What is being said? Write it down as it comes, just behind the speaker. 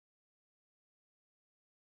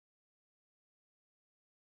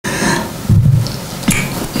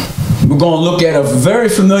going to look at a very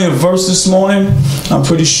familiar verse this morning. I'm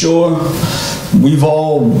pretty sure we've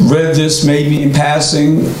all read this maybe in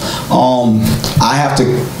passing. I have to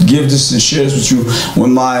give this and share this with you.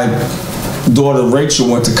 When my daughter Rachel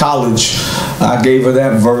went to college, I gave her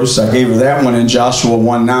that verse. I gave her that one in Joshua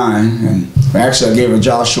 1:9. And actually I gave her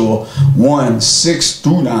Joshua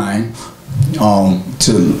 1:6-9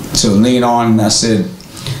 to lean on. And I said,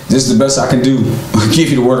 this is the best I can do. I'll give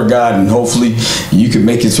you the word of God, and hopefully you can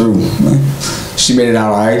make it through. She made it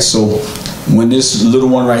out all right. So when this little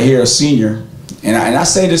one right here, a senior, and I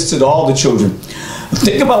say this to all the children,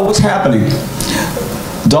 think about what's happening.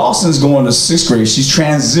 Dawson's going to 6th grade. She's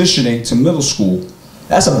transitioning to middle school.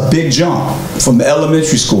 That's a big jump from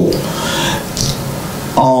elementary school.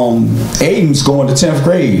 Aiden's going to 10th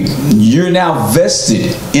grade. You're now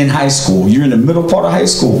vested in high school. You're in the middle part of high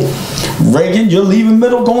school. Reagan, you're leaving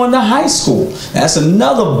middle, going to high school. That's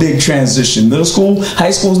another big transition. Middle school,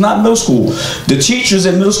 high school is not middle school. The teachers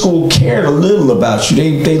in middle school cared a little about you.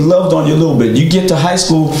 They loved on you a little bit. You get to high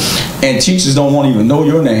school and teachers don't want to even know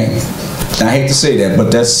your name. I hate to say that, but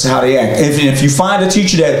that's how they act. If you find a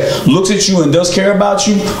teacher that looks at you and does care about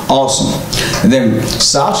you, awesome. And then,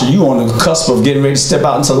 Sasha, you on the cusp of getting ready to step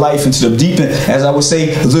out into life, into the deep end, as I would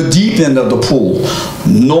say, the deep end of the pool.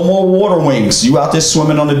 No more water wings. You out there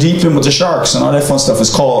swimming on the deep end with the sharks and all that fun stuff. It's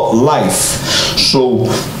called life. So,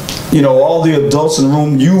 you know, all the adults in the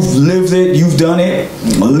room, you've lived it, you've done it.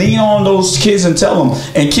 Lean on those kids and tell them.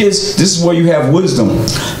 And kids, this is where you have wisdom.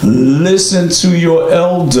 Listen to your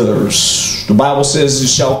elders. The Bible says it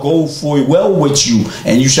shall go for well with you,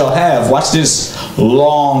 and you shall have, watch this,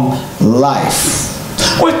 long life.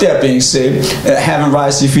 With that being said, having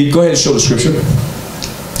rise to your feet, go ahead and show the scripture.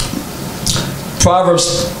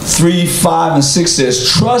 Proverbs 3:5-6 says,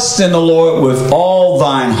 trust in the Lord with all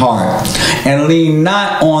thine heart, and lean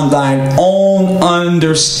not on thine own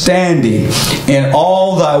understanding. In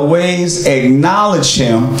all thy ways acknowledge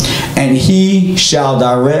him, and he shall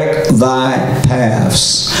direct thy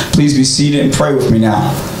paths. Please be seated and pray with me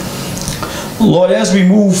now. Lord, as we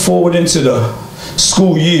move forward into the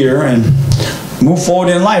school year and move forward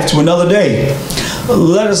in life to another day,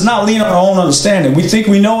 let us not lean on our own understanding. We think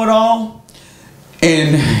we know it all.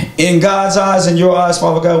 And in God's eyes and your eyes,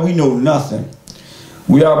 Father God, we know nothing.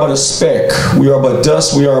 We are but a speck. We are but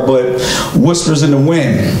dust. We are but whispers in the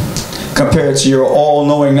wind compared to your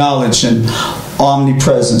all-knowing knowledge and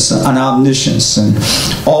omnipresence and omniscience and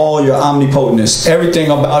all your omnipotence.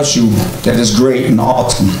 Everything about you that is great and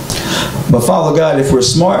awesome. But Father God, if we're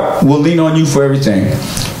smart, we'll lean on you for everything.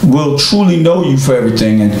 We'll truly know you for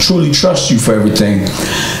everything and truly trust you for everything.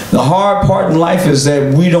 The hard part in life is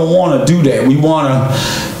that we don't want to do that. We want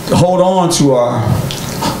to hold on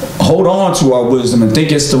to our wisdom and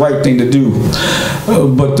think it's the right thing to do.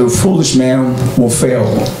 But the foolish man will fail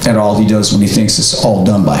at all he does when he thinks it's all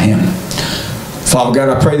done by him. Father God,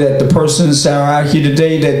 I pray that the persons that are out here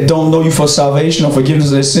today that don't know you for salvation or forgiveness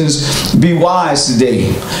of their sins, be wise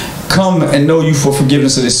today. Come and know you for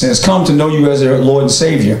forgiveness of their sins. Come to know you as their Lord and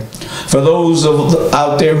Savior. For those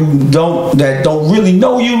out there who don't really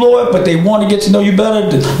know you, Lord, but they want to get to know you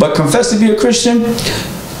better, but confess to be a Christian,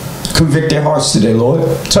 convict their hearts today, Lord.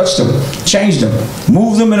 Touch them, change them,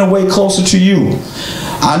 move them in a way closer to you.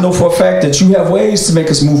 I know for a fact that you have ways to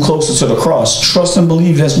make us move closer to the cross. Trust and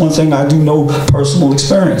believe. That's one thing I do know, personal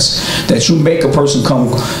experience, that you make a person come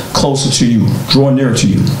closer to you, draw nearer to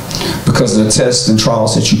you, because of the tests and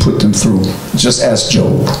trials that you put them through. Just ask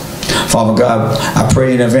Job. Father God, I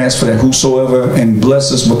pray in advance for that whosoever, and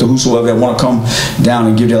bless us with the whosoever that want to come down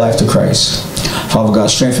and give their life to Christ. Father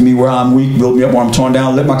God, strengthen me where I'm weak, build me up where I'm torn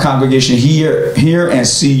down. Let my congregation hear and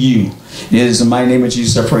see you. It is in the mighty name of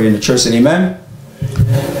Jesus I pray. In the church said amen.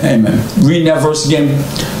 Amen. Reading that verse again.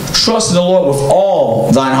 Trust in the Lord with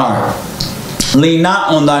all thine heart. Lean not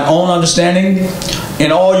on thine own understanding.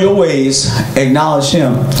 In all your ways acknowledge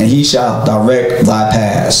him, and he shall direct thy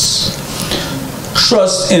paths.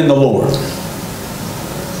 Trust in the Lord.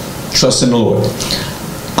 Trust in the Lord.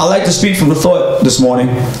 I like to speak from the thought this morning.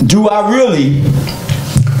 Do I really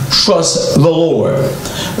trust the Lord?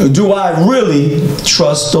 Do I really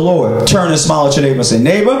trust the Lord? Turn and smile at your neighbor and say,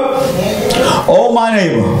 neighbor, oh my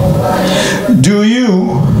neighbor, do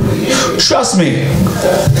you trust me?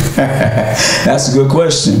 That's a good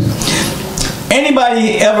question.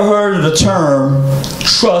 Anybody ever heard of the term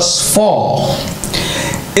trust fall?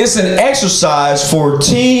 It's an exercise for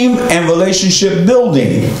team and relationship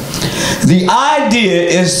building. The idea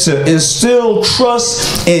is to instill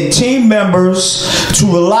trust in team members, to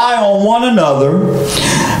rely on one another,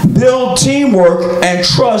 build teamwork and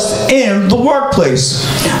trust in the workplace.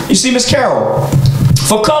 You see, Miss Carol,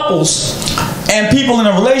 for couples, and people in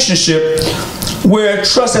a relationship where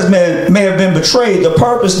trust may have been betrayed, the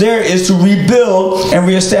purpose there is to rebuild and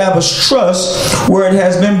reestablish trust where it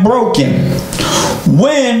has been broken.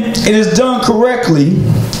 When it is done correctly,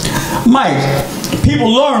 Mike, people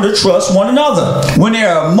learn to trust one another when they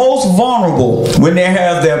are most vulnerable, when they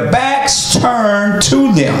have their backs turned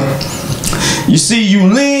to them. You see, you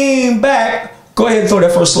lean back. Go ahead and throw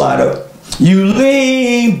that first slide up. You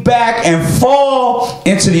lean back and fall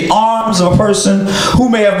into the arms of a person who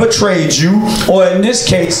may have betrayed you, or in this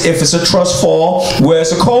case, if it's a trust fall, where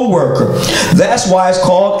it's a co-worker. That's why it's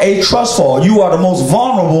called a trust fall. You are the most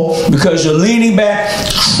vulnerable because you're leaning back,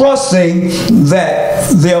 trusting that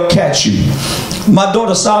they'll catch you. My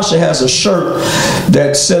daughter Sasha has a shirt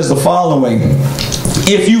that says the following: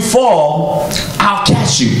 if you fall, I'll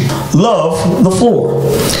catch you. Love the floor.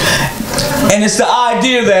 And it's the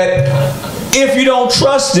idea that if you don't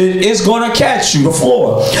trust it, it's going to catch you, the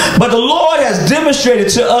floor. But the Lord has demonstrated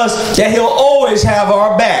to us that He'll always have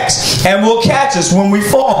our backs and will catch us when we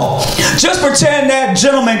fall. Just pretend that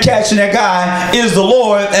gentleman catching that guy is the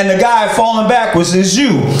Lord and the guy falling backwards is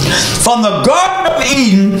you. From the Garden of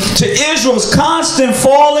Eden to Israel's constant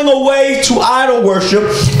falling away to idol worship,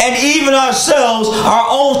 and even ourselves, our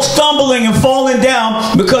own stumbling and falling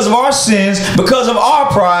down because of our sins, because of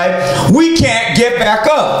our pride, we can't get back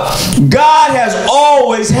up. God has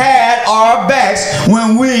always had our backs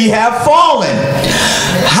when we have fallen.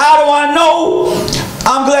 How do I know?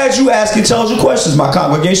 I'm glad you asked intelligent questions, my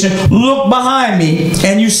congregation. Look behind me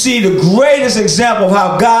and you see the greatest example of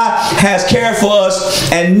how God has cared for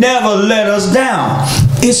us and never let us down.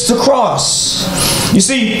 It's the cross. You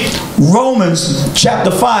see, Romans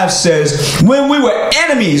chapter 5 says, when we were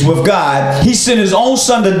enemies with God, He sent His own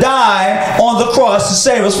Son to die on the cross to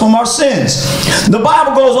save us from our sins. The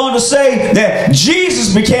Bible goes on to say that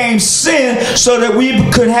Jesus became sin so that we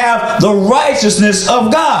could have the righteousness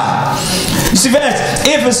of God. You see,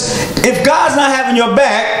 if God's not having your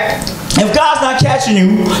back, if God's not catching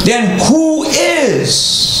you, then who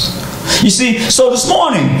is? You see, so this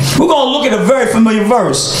morning, we're going to look at a very familiar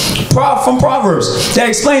verse from Proverbs that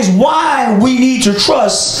explains why we need to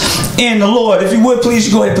trust in the Lord. If you would,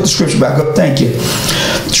 please go ahead and put the scripture back up. Thank you.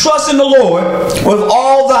 Trust in the Lord with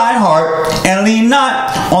all thine heart and lean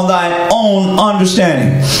not on thine own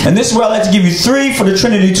understanding. And this is where I'd like to give you 3 for the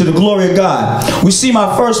Trinity to the glory of God. We see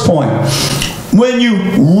my first point. When you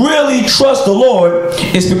really trust the Lord,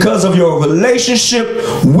 it's because of your relationship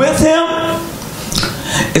with Him.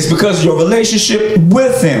 It's because of your relationship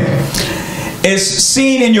with Him. It's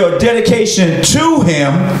seen in your dedication to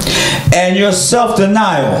Him and your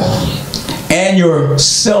self-denial. And your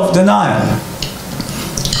self-denial.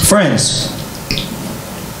 Friends,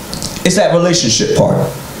 it's that relationship part.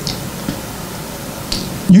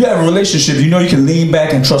 You have a relationship, you know you can lean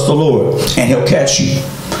back and trust the Lord, and He'll catch you.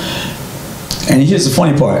 And here's the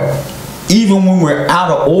funny part. Even when we're out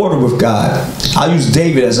of order with God, I'll use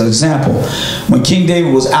David as an example. When King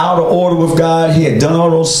David was out of order with God, he had done all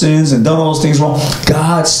those sins and done all those things wrong,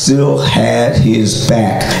 God still had his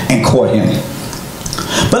back and caught him.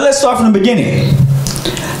 But let's start from the beginning.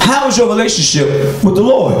 How is your relationship with the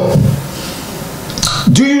Lord?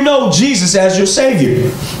 Do you know Jesus as your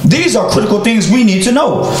Savior? These are critical things we need to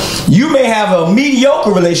know. You may have a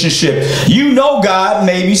mediocre relationship. You know God,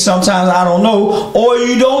 maybe sometimes, I don't know, or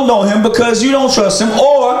you don't know Him because you don't trust Him,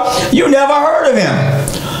 or you never heard of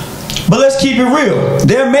Him. But let's keep it real.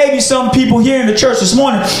 There may be some people here in the church this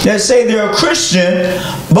morning that say they're a Christian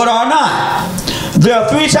but are not. There are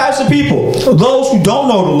 3 types of people. Those who don't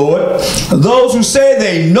know the Lord, those who say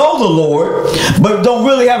they know the Lord but don't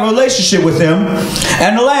really have a relationship with Him,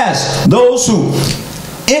 and the last, those who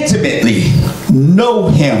intimately know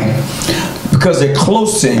Him because they're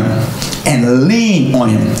close to Him and lean on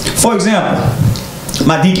Him. For example,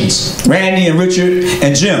 my deacons, Randy and Richard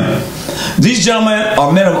and Jim. These gentlemen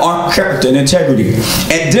are men of armed character and integrity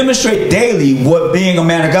and demonstrate daily what being a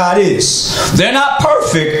man of God is. They're not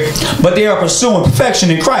perfect, but they are pursuing perfection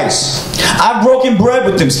in Christ. I've broken bread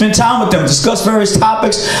with them, spent time with them, discussed various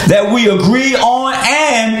topics that we agree on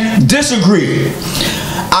and disagree.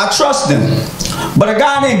 I trust them. But a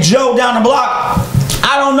guy named Joe down the block,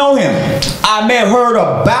 I don't know him. I may have heard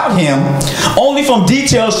about him only from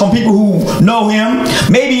details from people who know him,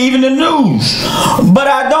 maybe even the news. But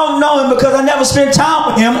I don't know him because I never spent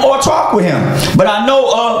time with him or talked with him. But I know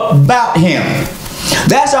about him.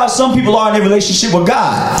 That's how some people are in their relationship with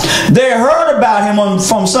God. They heard about him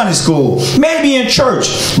from Sunday school, maybe in church,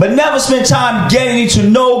 but never spent time getting to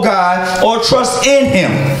know God or trust in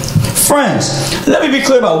him. Friends, let me be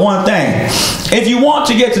clear about one thing. If you want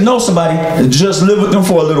to get to know somebody, just live with them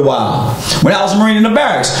for a little while. When I was a Marine in the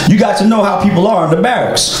barracks, you got to know how people are in the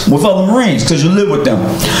barracks with other Marines because you live with them.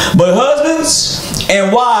 But husbands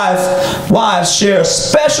and wives share a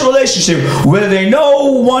special relationship where they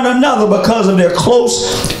know one another because of their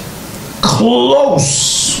close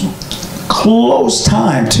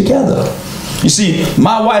time together. You see,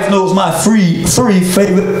 my wife knows my three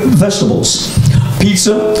favorite vegetables: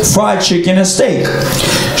 pizza, fried chicken, and steak.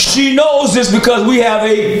 She knows this because we have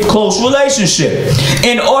a close relationship.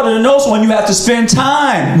 In order to know someone, you have to spend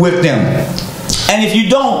time with them. And if you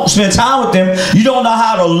don't spend time with them, you don't know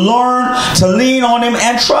how to learn to lean on them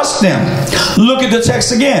and trust them. Look at the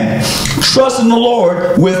text again. Trust in the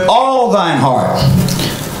Lord with all thine heart.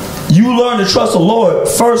 You learn to trust the Lord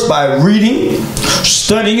first by reading,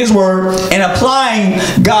 studying his word, and applying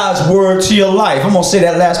God's word to your life. I'm going to say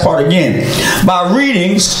that last part again. By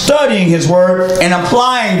reading, studying his word, and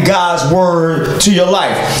applying God's word to your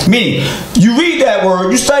life. Meaning, you read that word,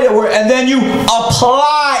 you study that word, and then you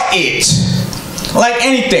apply it. Like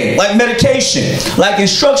anything, like medication, like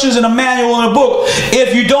instructions in a manual in a book.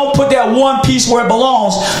 If you don't put that one piece where it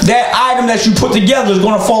belongs, that item that you put together is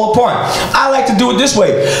going to fall apart. I like to do it this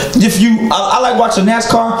way. I like watching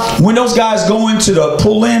NASCAR. When those guys go into the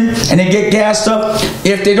pull-in and they get gassed up,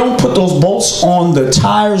 if they don't put those bolts on the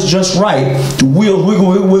tires just right, the wheels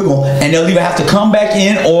wiggle, and they'll either have to come back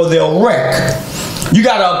in or they'll wreck. You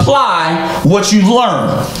got to apply what you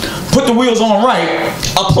learn. Put the wheels on right,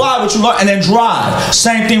 apply what you learn, and then drive.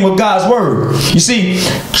 Same thing with God's word. You see,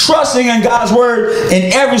 trusting in God's word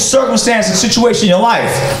in every circumstance and situation in your life.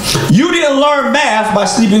 You didn't learn math by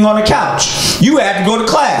sleeping on the couch. You had to go to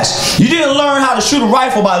class. You didn't learn how to shoot a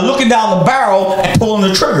rifle by looking down the barrel and pulling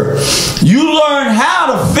the trigger. You learned how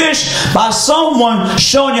to fish by someone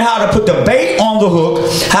showing you how to put the bait on the hook,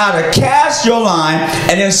 how to cast your line,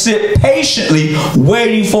 and then sit patiently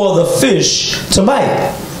waiting for the fish to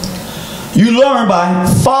bite. You learn by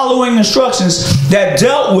following instructions that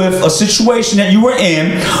dealt with a situation that you were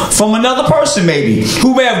in from another person maybe,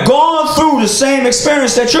 who may have gone through the same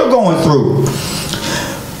experience that you're going through.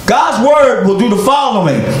 God's word will do the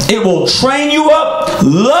following. It will train you up,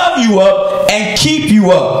 love you up, and keep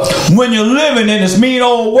you up when you're living in this mean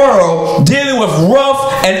old world, dealing with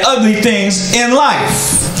rough and ugly things in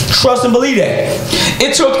life. Trust and believe that.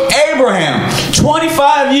 It took Abraham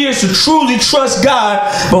 25 years to truly trust God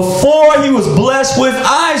before he was blessed with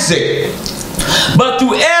Isaac. But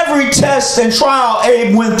through every test and trial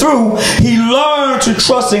Abe went through, he learned to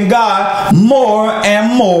trust in God more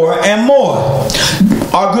and more and more.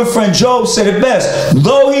 Our good friend Job said it best: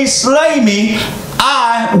 though he slay me,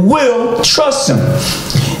 I will trust him.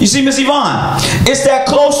 You see, Miss Yvonne, it's that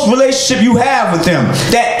close relationship you have with him,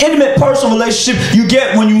 that intimate personal relationship you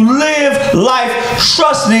get when you live life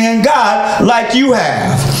trusting in God like you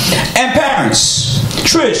have. And parents,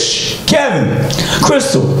 Trish, Kevin,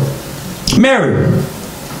 Crystal, Mary,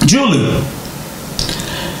 Julie,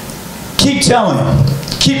 keep telling,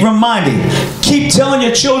 keep reminding, keep telling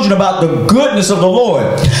your children about the goodness of the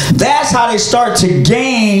Lord. That's how they start to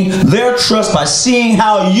gain their trust, by seeing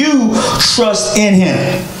how you trust in him.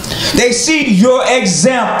 They see your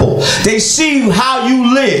example. They see how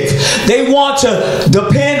you live. They want to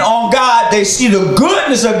depend on God. They see the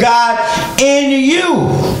goodness of God in you.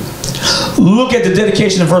 Look at the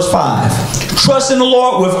dedication in verse 5. Trust in the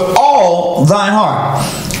Lord with all thine heart.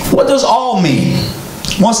 What does all mean?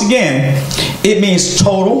 Once again, it means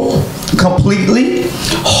total, completely,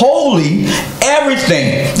 wholly,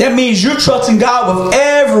 everything. That means you're trusting God with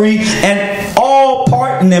every and all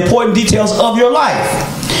part and important details of your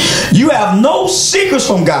life. You have no secrets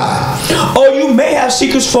from God. Or you may have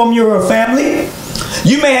secrets from your family.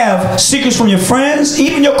 You may have secrets from your friends,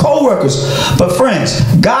 even your co-workers. But friends,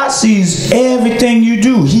 God sees everything you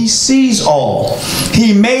do. He sees all.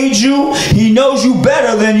 He made you. He knows you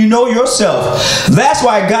better than you know yourself. That's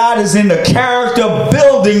why God is in the character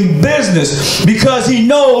building business, because he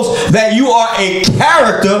knows that you are a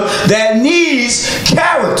character that needs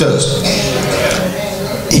characters.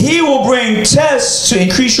 He will bring tests to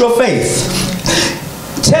increase your faith.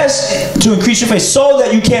 Tests to increase your faith so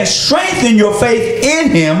that you can strengthen your faith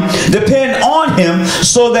in him, depend on him,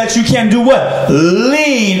 so that you can do what?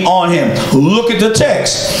 Lean on him. Look at the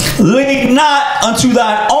text. Lean not unto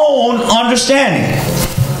thy own understanding.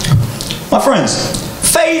 My friends,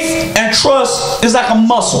 faith and trust is like a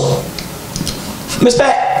muscle. Miss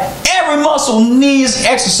Pat, Every muscle needs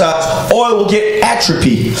exercise or it will get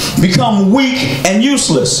atrophy, become weak and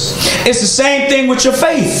useless. It's the same thing with your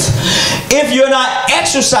faith. If you're not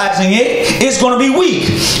exercising it, it's going to be weak.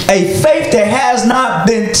 A faith that has not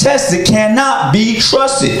been tested cannot be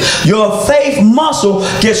trusted. Your faith muscle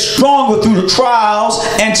gets stronger through the trials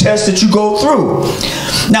and tests that you go through.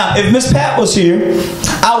 Now, if Miss Pat was here,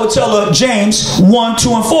 I would tell her James 1, 2,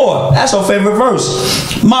 and 4. That's her favorite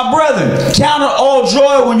verse. My brethren, count it all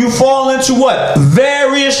joy when you fall into what?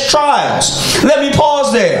 Various trials. Let me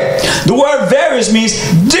pause there. The word various means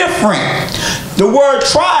different. The word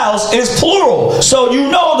trials is plural. So you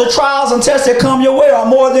know the trials and tests that come your way are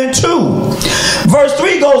more than two. Verse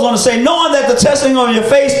 3 goes on to say, knowing that the testing of your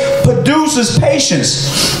faith produces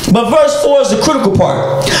patience. But verse 4 is the critical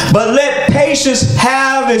part. But let patience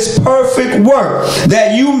have its perfect work,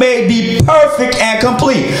 that you may be perfect and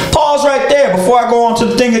complete. Pause right there before I go on to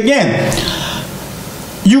the thing again.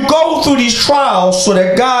 You go through these trials so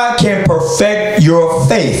that God can perfect your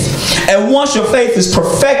faith. And once your faith is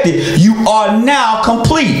perfected, you are now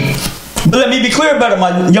complete. But let me be clear about it,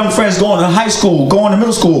 my young friends going to high school, going to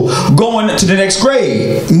middle school, going to the next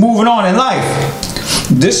grade, moving on in life.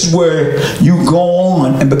 This is where you go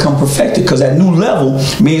on and become perfected, because that new level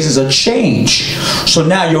means it's a change. So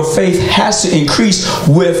now your faith has to increase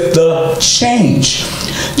with the change.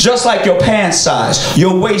 Just like your pant size,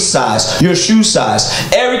 your waist size, your shoe size,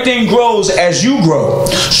 everything grows as you grow.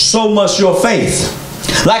 So must your faith.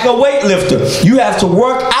 Like a weightlifter, you have to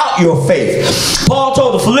work out your faith. Paul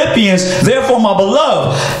told the Philippians, therefore, my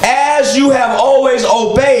beloved, as you have always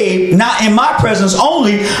obeyed, not in my presence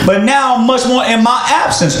only, but now much more in my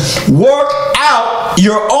absence, work out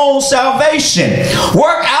your own salvation.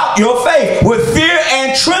 Work out your faith with fear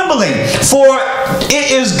and trembling, for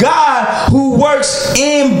it is God who works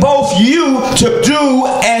in both you to do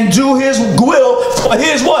and do his will for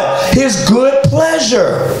his what? His good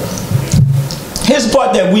pleasure. Here's the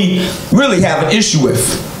part that we really have an issue with.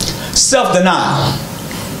 Self-denial.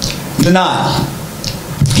 Denial.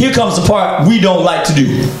 Here comes the part we don't like to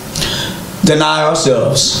do. Deny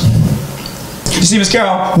ourselves. You see, Miss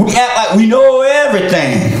Carol, we act like we know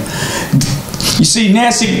everything. You see,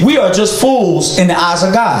 Nancy, we are just fools in the eyes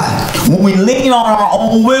of God. When we lean on our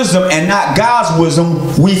own wisdom and not God's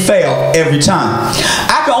wisdom, we fail every time.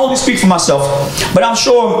 I can only speak for myself, but I'm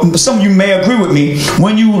sure some of you may agree with me.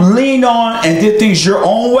 When you leaned on and did things your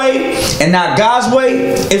own way and not God's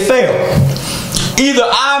way, it failed. Either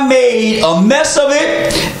I made a mess of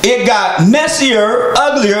it, it got messier,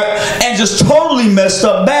 uglier, and just totally messed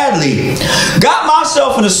up badly. Got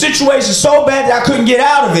myself in a situation so bad that I couldn't get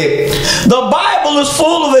out of it. The Bible is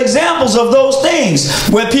full of examples of those things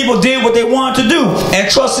where people did what they wanted to do and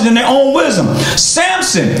trusted in their own wisdom.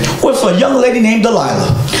 Samson with a young lady named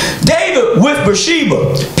Delilah. David with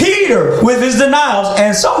Bathsheba. Peter with his denials.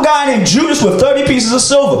 And some guy named Judas with 30 pieces of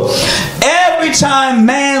silver. Every time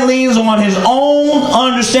man leans on his own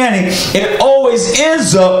understanding, it always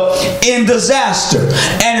ends up in disaster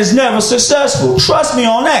and is never successful. Trust me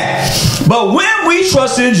on that. But when we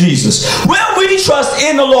trust in Jesus, when we trust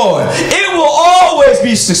in the Lord, it will always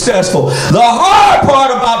be successful. The hard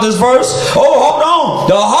part about this verse, the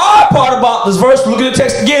hard part about this verse, look at the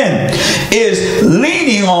text again, is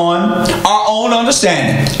leaning on our own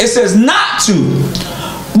understanding. It says not to,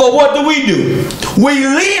 but what do? We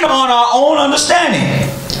lean on our own understanding.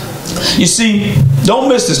 You see, don't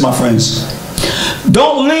miss this, my friends.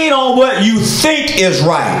 Don't lean on what you think is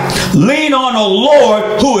right. Lean on the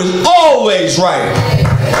Lord who is always right.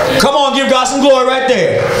 Come on, give God some glory right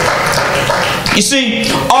there. You see,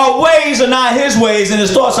 our ways are not his ways and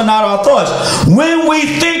his thoughts are not our thoughts. When we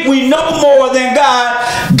think we know more than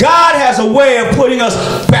God, God has a way of putting us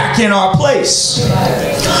back in our place.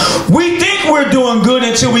 We think we're doing good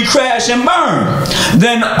until we crash and burn.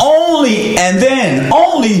 Then only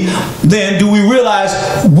then do we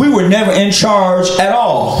realize we were never in charge at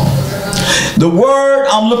all. The word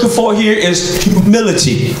I'm looking for here is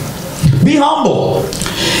humility. Be humble.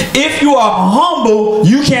 If you are humble,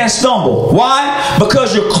 you can't stumble. Why?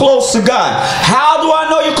 Because you're close to God. How do I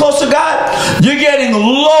know you're close to God? You're getting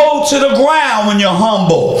low to the ground when you're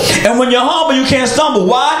humble. And when you're humble, you can't stumble.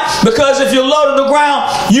 Why? Because if you're low to the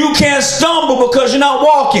ground, you can't stumble because you're not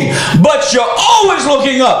walking. But you're always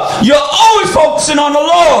looking up. You're always focusing on the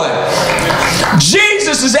Lord.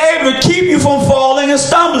 Jesus is able to keep you from falling and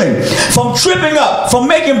stumbling, from tripping up, from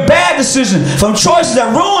making bad decisions, from choices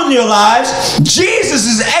that ruin your lives. Jesus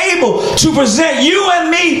is able to present you and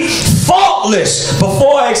me faultless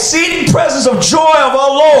before exceeding presence of joy of our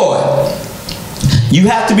Lord. You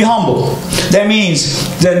have to be humble. That means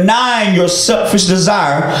denying your selfish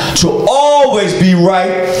desire to always be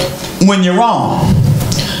right when you're wrong.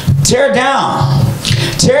 Tear down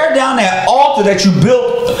that altar that you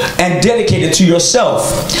built and dedicated to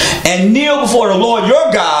yourself, and kneel before the Lord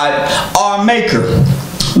your God, our Maker.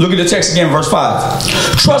 Look at the text again, verse 5.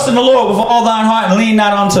 Trust in the Lord with all thine heart and lean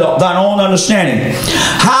not unto thine own understanding.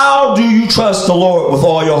 How do you trust the Lord with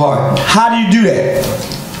all your heart? How do you do that?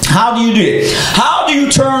 How do you do it? How do you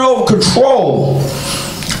turn over control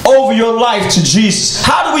over your life to Jesus?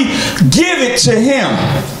 How do we give it to Him?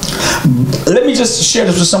 Let me just share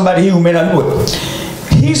this with somebody here who may not know it.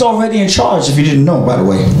 He's already in charge, if you didn't know, by the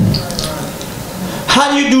way.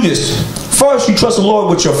 How do you do this? First, you trust the Lord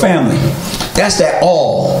with your family. That's that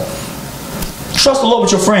all. Trust the Lord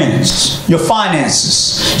with your friends, your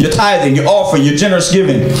finances, your tithing, your offering, your generous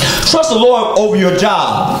giving. Trust the Lord over your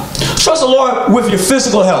job. Trust the Lord with your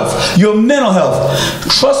physical health, your mental health.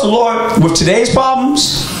 Trust the Lord with today's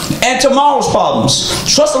problems and tomorrow's problems.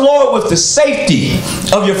 Trust the Lord with the safety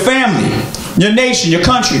of your family, your nation, your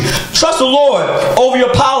country. Trust the Lord over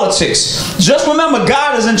your politics. Just remember,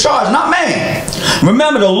 God is in charge, not man.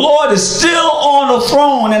 Remember, the Lord is still on the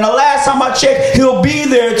throne, and the last time I checked, He'll be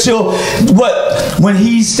there till what? When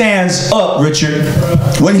He stands up, Richard.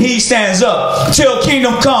 When He stands up, till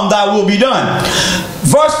kingdom come, thy will be done.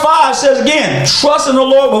 Verse 5 says again, trust in the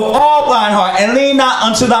Lord with all thine heart and lean not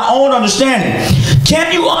unto thy own understanding.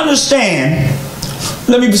 Can you understand?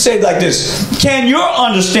 Let me say it like this. Can your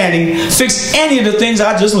understanding fix any of the things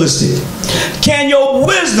I just listed? Can your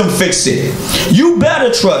wisdom fix it? You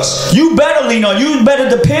better trust. You better lean on. You better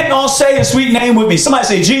depend on. Say His sweet name with me. Somebody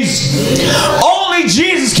say Jesus. Only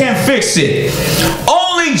Jesus can fix it.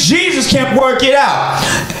 Only Jesus can work it out.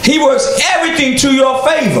 He works everything to your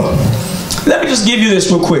favor. Let me just give you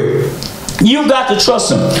this real quick. You've got to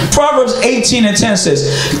trust Him. Proverbs 18:10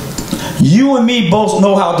 says, you and me both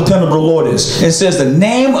know how dependable the Lord is. It says the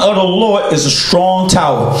name of the Lord is a strong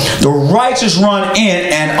tower. The righteous run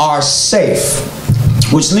in and are safe.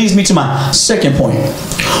 Which leads me to my second point.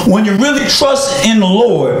 When you really trust in the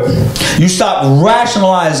Lord, you stop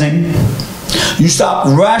rationalizing. You stop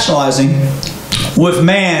rationalizing with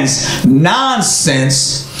man's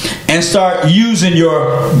nonsense and start using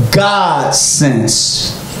your God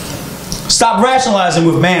sense. Stop rationalizing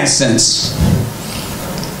with man's sense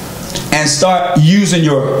and start using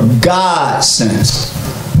your God sense.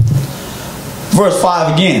 Verse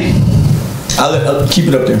 5 again. I'll keep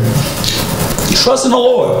it up there. Trust in the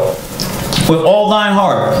Lord with all thine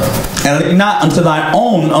heart and lean not unto thine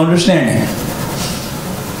own understanding.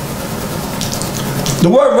 The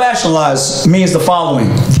word rationalize means the following: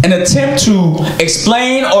 an attempt to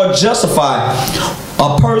explain or justify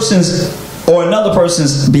a person's or another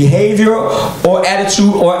person's behavior or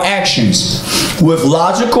attitude or actions with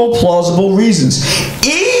logical, plausible reasons,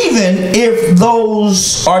 even if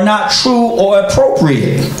those are not true or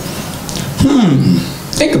appropriate.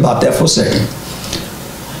 Think about that for a second.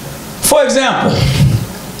 For example,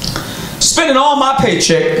 spending all my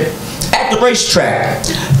paycheck at the racetrack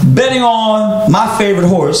betting on my favorite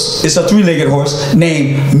horse. It's a three-legged horse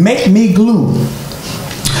named Make Me Glue.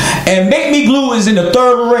 And Make Me Glue is in the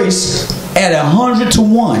third race at 100 to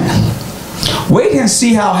 1. Wait and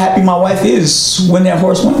see how happy my wife is when that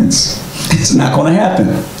horse wins. It's not going to happen.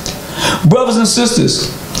 Brothers and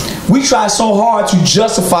sisters, we try so hard to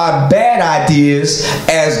justify bad ideas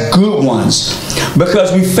as good ones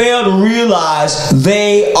because we fail to realize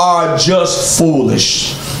they are just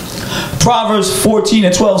foolish. Proverbs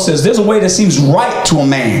 14:12 says, there's a way that seems right to a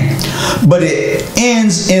man, but it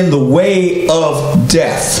ends in the way of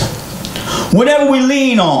death. Whenever we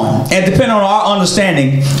lean on and depend on our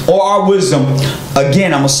understanding or our wisdom,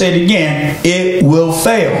 again, I'm going to say it again, it will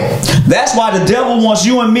fail. That's why the devil wants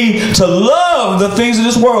you and me to love the things of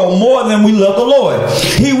this world more than we love the Lord.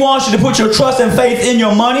 He wants you to put your trust and faith in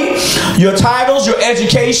your money, your titles, your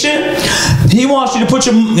education. He wants you to put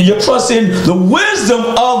your trust in the wisdom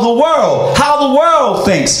of the world, how the world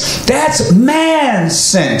thinks. That's man's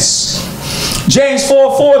sense. James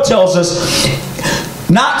 4:4 tells us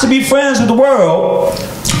not to be friends with the world.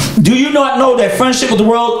 Do you not know that friendship with the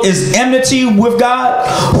world is enmity with God?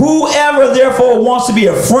 Whoever therefore wants to be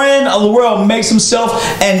a friend of the world makes himself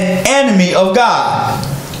an enemy of God.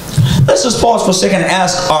 Let's just pause for a second and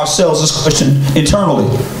ask ourselves this question internally.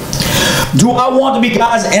 Do I want to be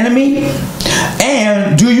God's enemy?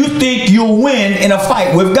 And do you think you'll win in a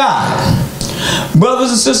fight with God?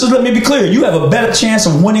 Brothers and sisters, let me be clear. You have a better chance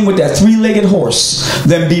of winning with that three-legged horse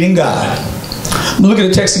than beating God. Look at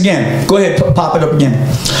the text again. Go ahead, pop it up again.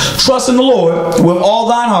 Trust in the Lord with all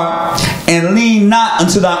thine heart, and lean not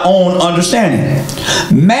unto thy own understanding.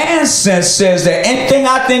 Man's sense says that anything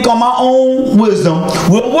I think on my own wisdom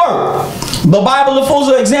will work. The Bible is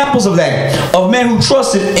full of examples of that, of men who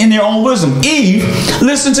trusted in their own wisdom. Eve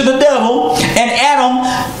listened to the devil, and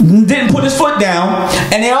Adam didn't put his foot down,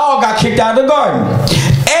 and they all got kicked out of the garden.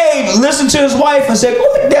 Abe listened to his wife and said,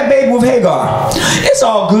 "Go make that baby with Hagar. It's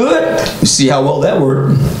all good." You see how well that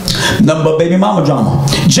worked. Nothing but baby mama drama.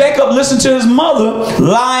 Jacob listened to his mother,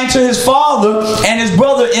 lying to his father, and his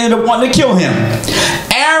brother ended up wanting to kill him.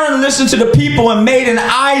 Aaron listened to the people and made an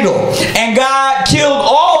idol, and God killed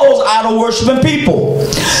all those idol worshiping people.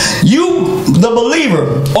 You, the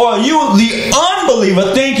believer, or you, the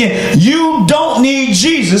unbeliever, thinking you don't need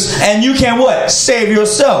Jesus and you can what? Save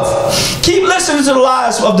yourself. Keep listening to the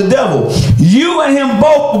lies of the devil. You and him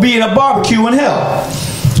both will be in a barbecue in hell.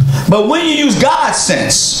 But when you use God's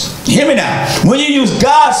sense, hear me now. When you use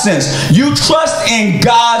God's sense, you trust in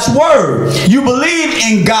God's word. You believe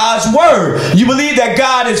in God's word. You believe that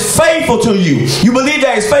God is faithful to you. You believe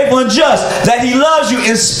that He's faithful and just, that He loves you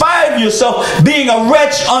in spite of yourself being a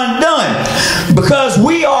wretch undone. Because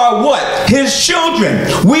we are what? His children.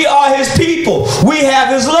 We are His people. We have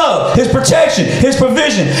His love, His protection, His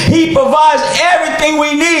provision. He provides everything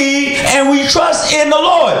we need, and we trust in the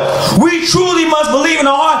Lord. We truly must believe in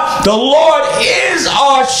our heart, the Lord is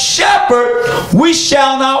our shepherd, we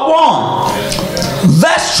shall not want.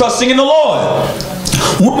 That's trusting in the Lord.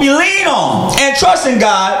 When we lean on and trust in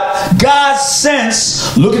God, God's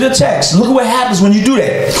sense, look at the text. Look at what happens when you do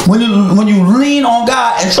that. When you lean on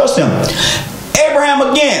God and trust Him.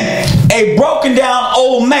 Abraham again, a broken down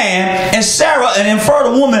old man, and Sarah, an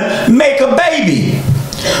infertile woman, make a baby.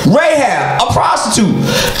 Rahab, a prostitute,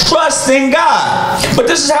 trusting God. But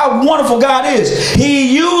this is how wonderful God is.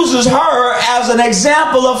 He uses her as an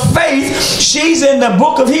example of faith. She's in the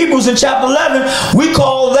book of Hebrews in chapter 11. We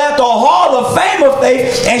call that the Hall of Fame of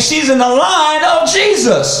faith, and she's in the line of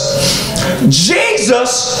Jesus.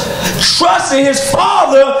 Jesus trusted his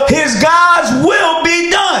Father, his God's will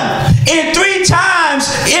be done. In 3 times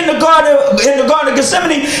in the garden of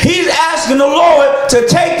Gethsemane, he's asking the Lord to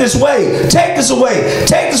take this way, take this away,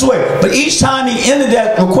 take this away. But each time he ended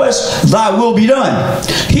that request, thy will be done,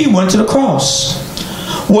 he went to the cross.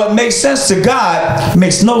 What makes sense to God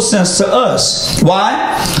makes no sense to us.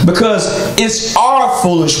 Why? Because it's our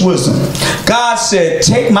foolish wisdom. God said,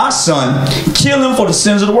 take my son, kill him for the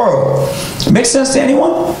sins of the world. Makes sense to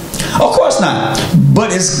anyone? Of course not.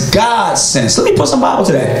 But it's God's sense. Let me put some Bible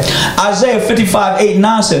to that. Isaiah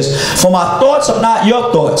 55:8-9 says, for my thoughts are not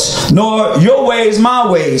your thoughts, nor your ways my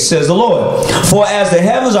ways, says the Lord. For as the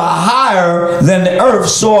heavens are higher than the earth,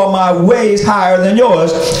 so are my ways higher than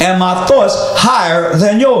yours, and my thoughts higher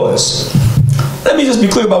than yours. Let me just be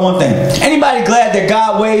clear about one thing. Anybody glad that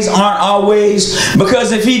God's ways aren't our ways?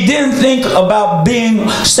 Because if he didn't think about being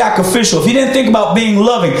sacrificial, if he didn't think about being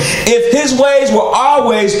loving, if his ways were our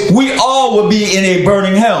ways, we all would be in a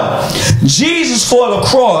burning hell. Jesus for the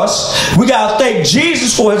cross. We got to thank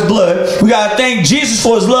Jesus for his blood. We got to thank Jesus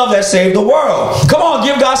for his love that saved the world. Come on,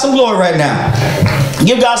 give God some glory right now.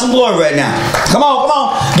 Give God some glory right now. Come on, come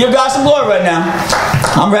on. Give God some glory right now.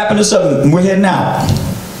 I'm wrapping this up and we're heading out.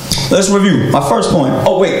 Let's review. My first point.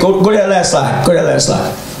 Oh, wait. Go to that last slide. Go to that last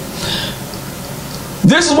slide.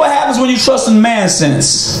 This is what happens when you trust in man's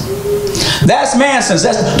sense. That's man's sense.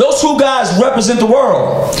 Those 2 guys represent the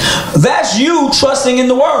world. That's you trusting in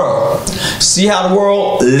the world. See how the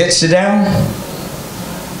world lets you down?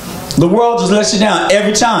 The world just lets you down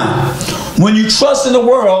every time. When you trust in the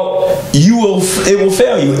world, it will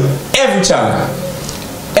fail you every time.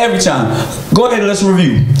 Every time. Go ahead and let's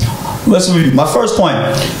review. Let's review. My first point.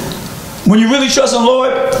 When you really trust in the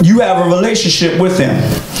Lord, you have a relationship with him.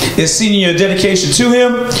 It's seen in your dedication to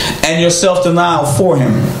him and your self-denial for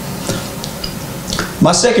him.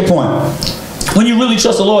 My second point. When you really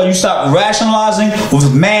trust the Lord, you stop rationalizing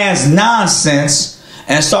with man's nonsense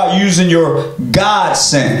and start using your God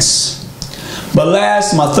sense. But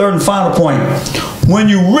last, my third and final point. When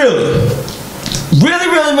you really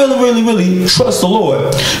trust the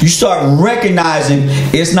Lord, you start recognizing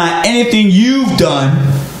it's not anything you've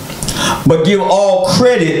done, but give all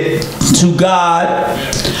credit to God,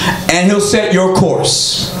 and he'll set your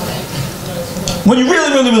course. When you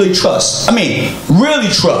really trust, really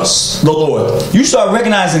trust the Lord, you start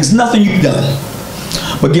recognizing it's nothing you've done,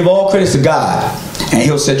 but give all credit to God, and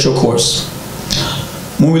he'll set your course.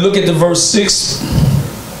 When we look at the verse 6,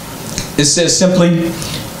 it says simply,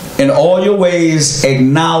 in all your ways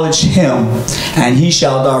acknowledge him, and he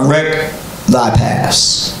shall direct thy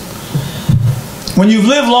paths. When you've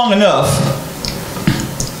lived long enough,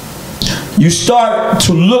 you start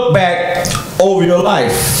to look back over your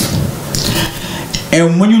life.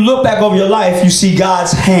 And when you look back over your life, you see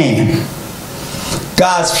God's hand,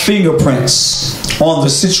 God's fingerprints on the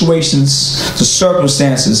situations, the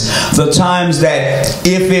circumstances, the times that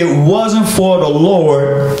if it wasn't for the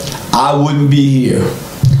Lord, I wouldn't be here.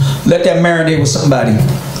 Let that marinate with somebody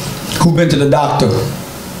who's been to the doctor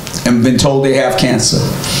and been told they have cancer.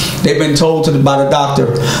 They've been told by the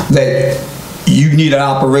doctor that you need an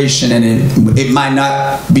operation and it might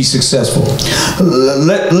not be successful.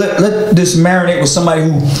 Let this marinate with somebody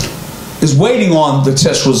who is waiting on the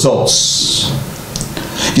test results.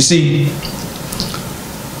 You see,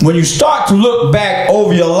 when you start to look back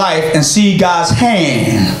over your life and see God's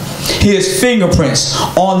hand, His fingerprints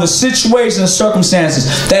on the situations and circumstances,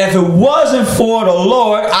 that if it wasn't for the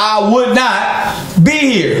Lord, I would not be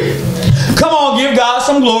here. Come on, give God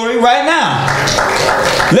some glory right now.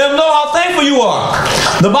 Let Him know how thankful you are.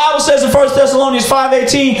 The Bible says in 1 Thessalonians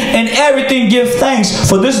 5:18, "In everything give thanks,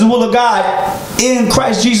 for this is the will of God in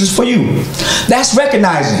Christ Jesus for you." That's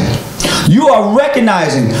recognizing. You are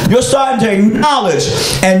recognizing. You're starting to acknowledge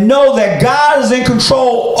and know that God is in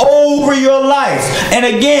control over your life. And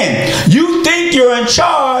again, you think you're in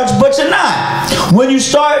charge, but you're not. When you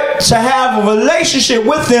start to have a relationship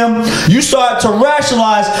with Him, you start to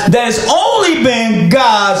rationalize that it's only been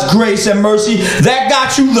God's grace and mercy that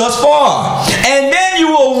got you thus far. And then you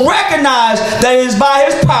will recognize that it is by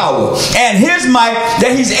His power and His might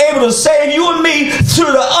that He's able to save you and me to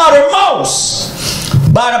the uttermost.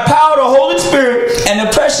 By the power of the Holy Spirit and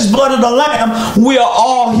the precious blood of the Lamb, we are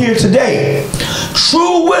all here today.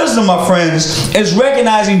 True wisdom, my friends, is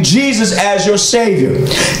recognizing Jesus as your Savior.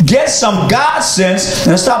 Get some God sense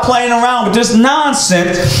and stop playing around with this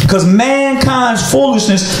nonsense, because mankind's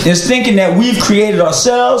foolishness is thinking that we've created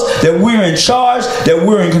ourselves, that we're in charge, that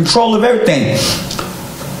we're in control of everything.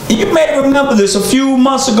 You may remember this. A few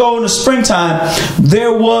months ago in the springtime,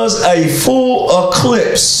 there was a full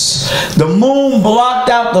eclipse. The moon blocked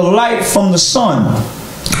out the light from the sun.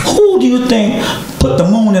 Who do you think put the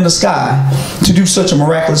moon in the sky to do such a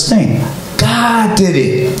miraculous thing? God did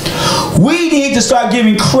it. We need to start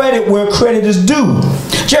giving credit where credit is due.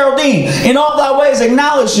 Geraldine, in all thy ways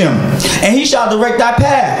acknowledge Him, and He shall direct thy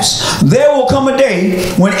paths. There will come a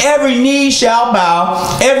day when every knee shall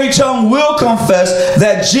bow, every tongue will confess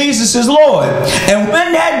that Jesus is Lord. And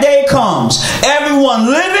when that day comes, everyone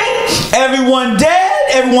living, everyone dead,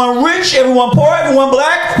 everyone rich, everyone poor, everyone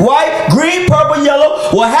black, white, green, purple, yellow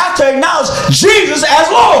will have to acknowledge Jesus as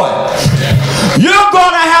Lord. You're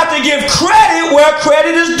going to have to give credit where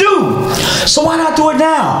credit is due. So why not do it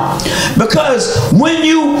now? Because when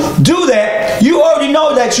you do that, you already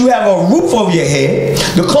know that you have a roof over your head,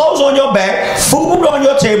 the clothes on your back, food on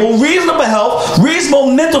your table, reasonable health,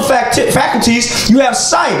 reasonable mental faculties, you have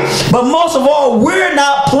sight. But most of all, we're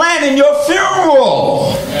not planning your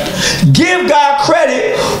funeral. Give God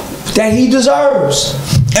credit that He deserves.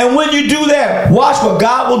 And when you do that, watch what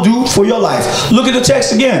God will do for your life. Look at the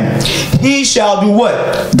text again. He shall do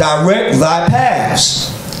what? Direct thy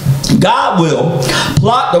paths. God will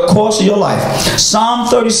plot the course of your life. Psalm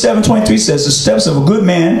 37:23 says, the steps of a good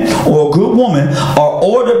man or a good woman are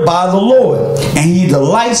ordered by the Lord, and He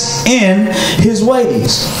delights in His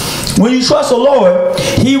ways. When you trust the Lord,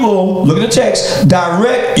 He will, look at the text,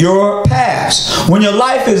 direct your paths. When your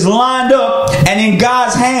life is lined up and in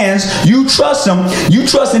God's hands, you trust Him. You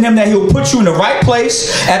trust in Him that He'll put you in the right place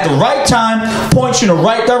at the right time, point you in the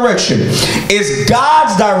right direction. It's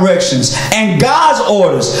God's directions and God's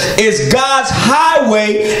orders. It's God's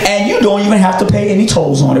highway, and you don't even have to pay any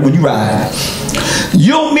tolls on it when you ride.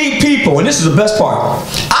 You'll meet people, and this is the best part.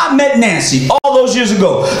 I met Nancy all those years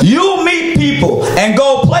ago. You'll meet people and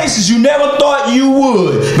go places you never thought you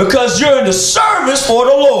would, because you're in the service for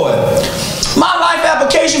the Lord. My life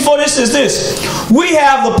application for this is this. We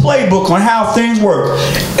have the playbook on how things work.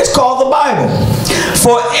 It's called the Bible.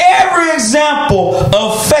 For every example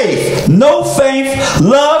of faith, no faith,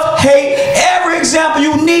 love, hate, every example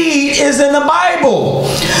you need is in the Bible.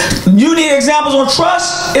 You need examples on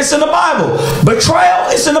trust, it's in the Bible. Betrayal,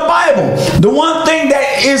 it's in the Bible. The one thing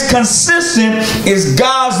that is consistent is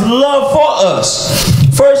God's love for us.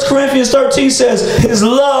 1 Corinthians 13 says His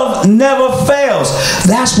love never fails.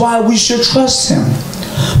 That's why we should trust Him.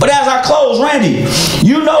 But as I close, Randy,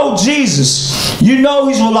 you know Jesus. You know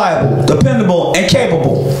He's reliable, dependable, and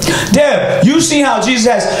capable. Deb, you've seen how Jesus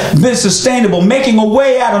has been sustainable, making a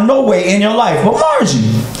way out of no way in your life. But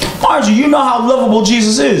Margie, Margie, you know how lovable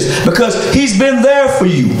Jesus is because he's been there for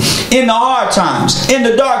you in the hard times, in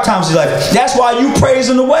the dark times of your life. That's why you praise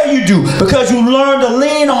him the way you do, because you learn to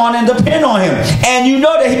lean on and depend on him, and you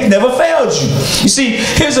know that he never failed you. You see,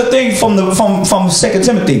 here's the thing from 2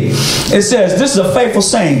 Timothy. It says, this is a faithful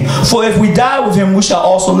saying, for if we die with him, we shall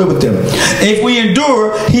also live with him. If we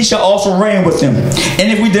endure, he shall also reign with him.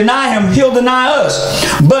 And if we deny him, he'll deny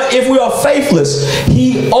us. But if we are faithless,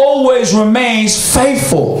 he always remains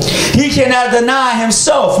faithful. He cannot deny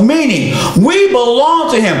himself, meaning we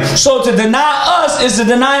belong to him. So to deny us is to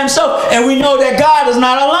deny himself. And we know that God is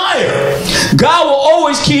not a liar. God will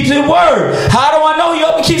always keep his word. How do I know he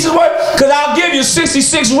always keeps his word? Because I'll give you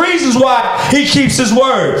 66 reasons why he keeps his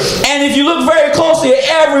word. And if you look very closely at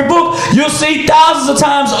every book, you'll see thousands of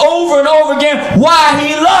times over and over again why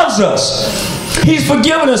he loves us. He's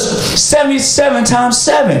forgiven us 77 times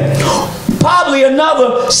 7. Probably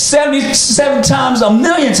another 77 times, a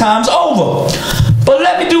million times over. But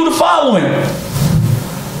let me do the following.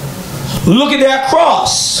 Look at that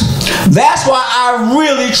cross. That's why I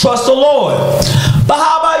really trust the Lord. But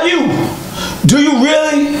how about you? Do you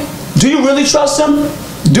really trust him?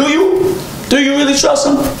 Do you? Do you really trust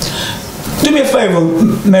him? Do me a favor,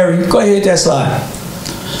 Mary. Go ahead and hit that slide.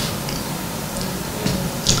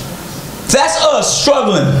 That's us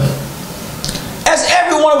struggling. That's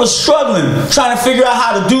every one of us struggling, trying to figure out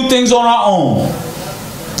how to do things on our own.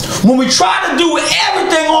 When we try to do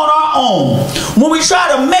everything on our own, when we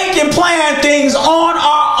try to make and plan things on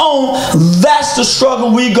our own, that's the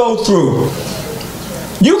struggle we go through.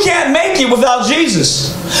 You can't make it without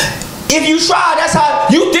Jesus. If you try, that's how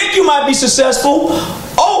you think you might be successful.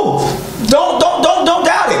 Oh, don't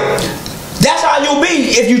doubt it. That's how you'll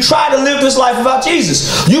be if you try to live this life without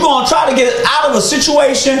Jesus. You're going to try to get out of a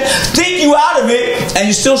situation, think you out of it, and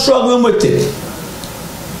you're still struggling with it.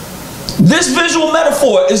 This visual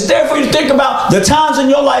metaphor is there for you to think about the times in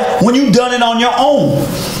your life when you've done it on your own.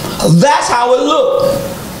 That's how it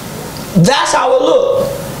looked. That's how it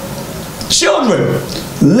looked. Children,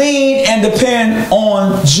 lean and depend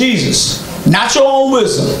on Jesus, not your own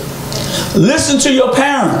wisdom. Listen to your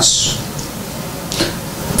parents.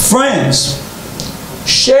 Friends,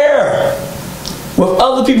 share with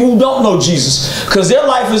other people who don't know Jesus, because their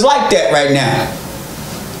life is like that right now.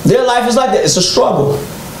 Their life is like that. It's a struggle.